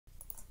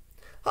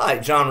Hi,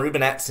 John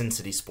Rubin at Sin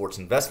City Sports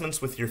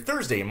Investments with your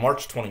Thursday,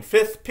 March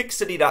 25th,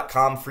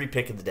 PickCity.com free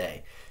pick of the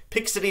day.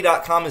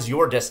 PickCity.com is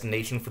your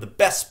destination for the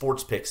best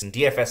sports picks and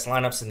DFS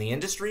lineups in the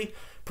industry,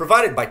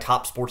 provided by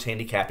top sports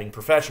handicapping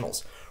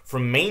professionals.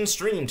 From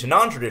mainstream to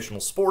non-traditional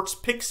sports,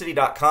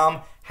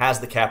 PickCity.com has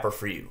the capper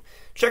for you.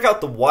 Check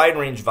out the wide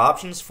range of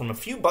options from a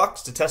few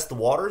bucks to test the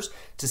waters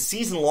to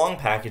season-long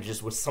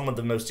packages with some of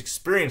the most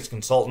experienced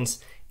consultants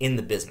in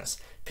the business.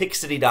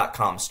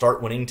 PickCity.com.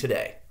 Start winning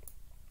today.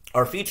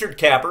 Our featured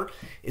capper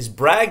is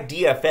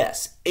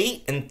BragDFS,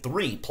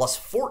 8-3 plus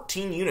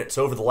 14 units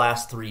over the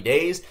last 3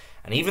 days.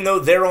 And even though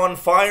they're on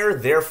fire,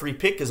 their free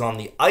pick is on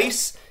the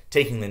ice,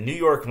 taking the New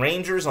York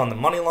Rangers on the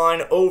money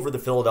line over the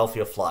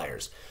Philadelphia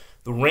Flyers.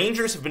 The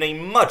Rangers have been a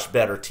much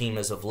better team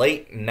as of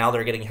late, and now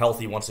they're getting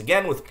healthy once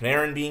again with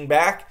Panarin being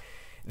back.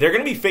 They're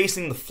going to be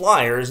facing the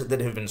Flyers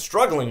that have been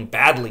struggling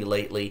badly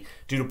lately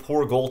due to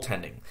poor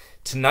goaltending.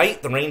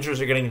 Tonight, the Rangers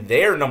are getting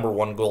their number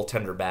one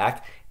goaltender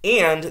back,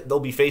 and they'll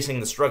be facing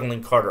the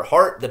struggling Carter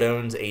Hart that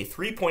owns a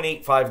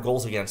 3.85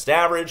 goals against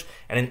average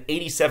and an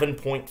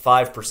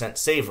 87.5%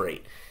 save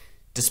rate.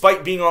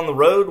 Despite being on the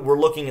road, we're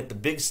looking at the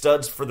big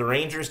studs for the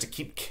Rangers to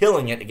keep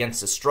killing it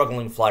against the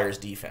struggling Flyers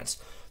defense.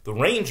 The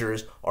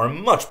Rangers are a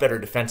much better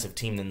defensive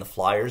team than the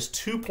Flyers,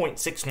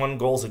 2.61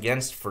 goals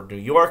against for New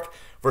York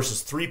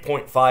versus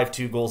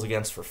 3.52 goals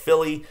against for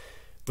Philly.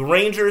 The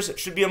Rangers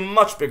should be a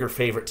much bigger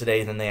favorite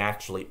today than they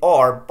actually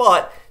are,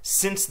 but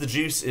since the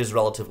juice is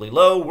relatively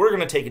low, we're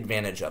going to take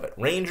advantage of it.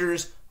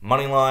 Rangers,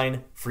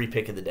 moneyline, free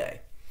pick of the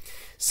day.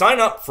 Sign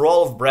up for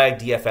all of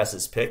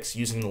BragDFS's picks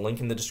using the link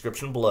in the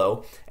description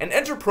below and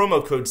enter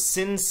promo code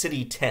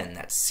SINCITY10,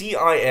 that's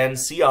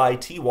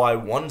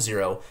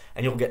CINCITY10,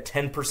 and you'll get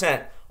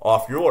 10%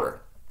 off your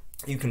order.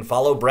 You can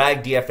follow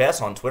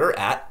BragDFS on Twitter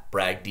at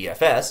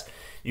BragDFS.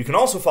 You can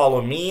also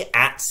follow me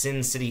at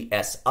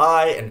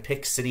SinCitySI and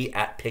PickCity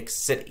at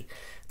PickCity.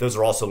 Those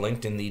are also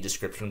linked in the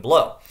description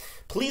below.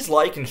 Please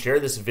like and share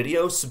this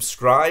video,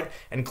 subscribe,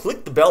 and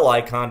click the bell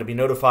icon to be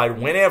notified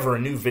whenever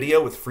a new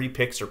video with free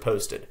picks are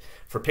posted.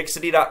 For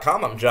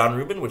PickCity.com, I'm John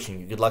Rubin,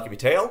 wishing you good luck at your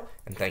tail,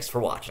 and thanks for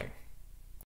watching.